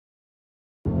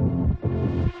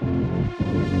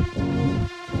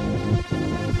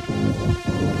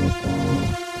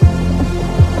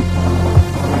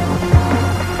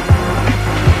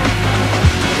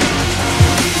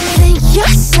You're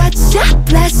such a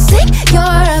blessing, you're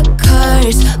a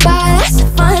curse. Buy us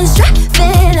fun,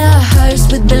 driving a hearse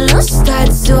with balloons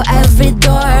tied to every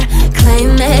door.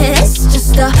 Claim it's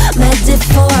just a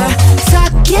metaphor.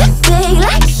 Talking big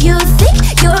like you think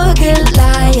you're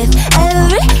Goliath.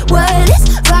 Every word is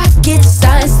rocket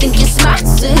science. Think you're smart,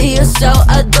 so you're so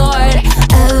adored.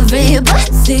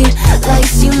 Everybody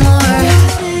likes you more.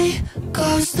 Body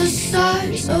goes the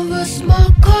size of a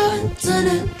small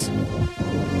continent,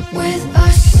 with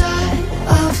a side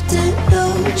of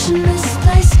delusion,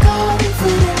 misplaced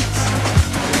confidence.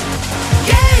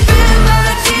 Can't grip my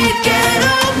teeth, get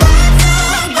on my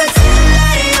tongue, pretend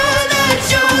that you're the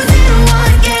chosen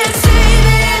one. Can't say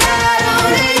that I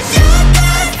don't hate your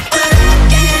guts, but I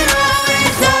can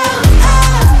always hold on.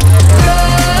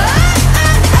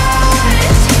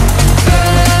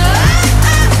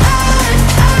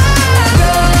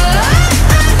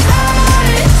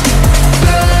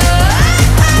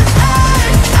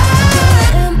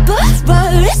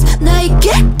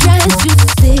 Naked, can't you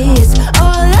see? It's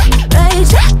all the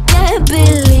rage, I can't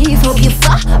believe. Hope you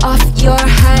fall off your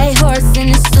high horse and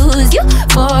it sues you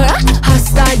for a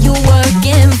hostile, you work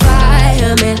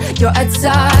environment. You're a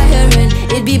tyrant,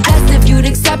 it'd be best if you'd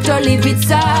accept or leave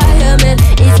retirement.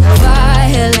 It's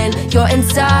violent, your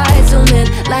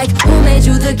entitlement. Like, who made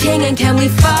you the king and can we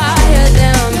fire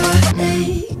them? Your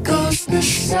ego's the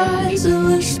size of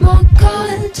a small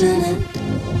continent.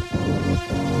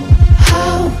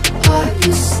 How are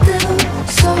you still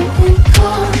so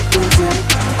incompetent?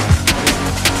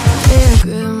 Can't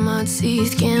grip my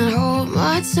teeth, can't hold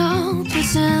my tongue,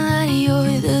 pretend that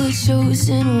you're the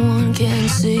chosen one. Can't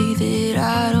say that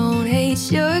I don't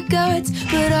hate your guts,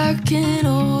 but I can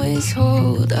always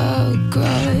hold a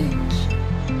grudge.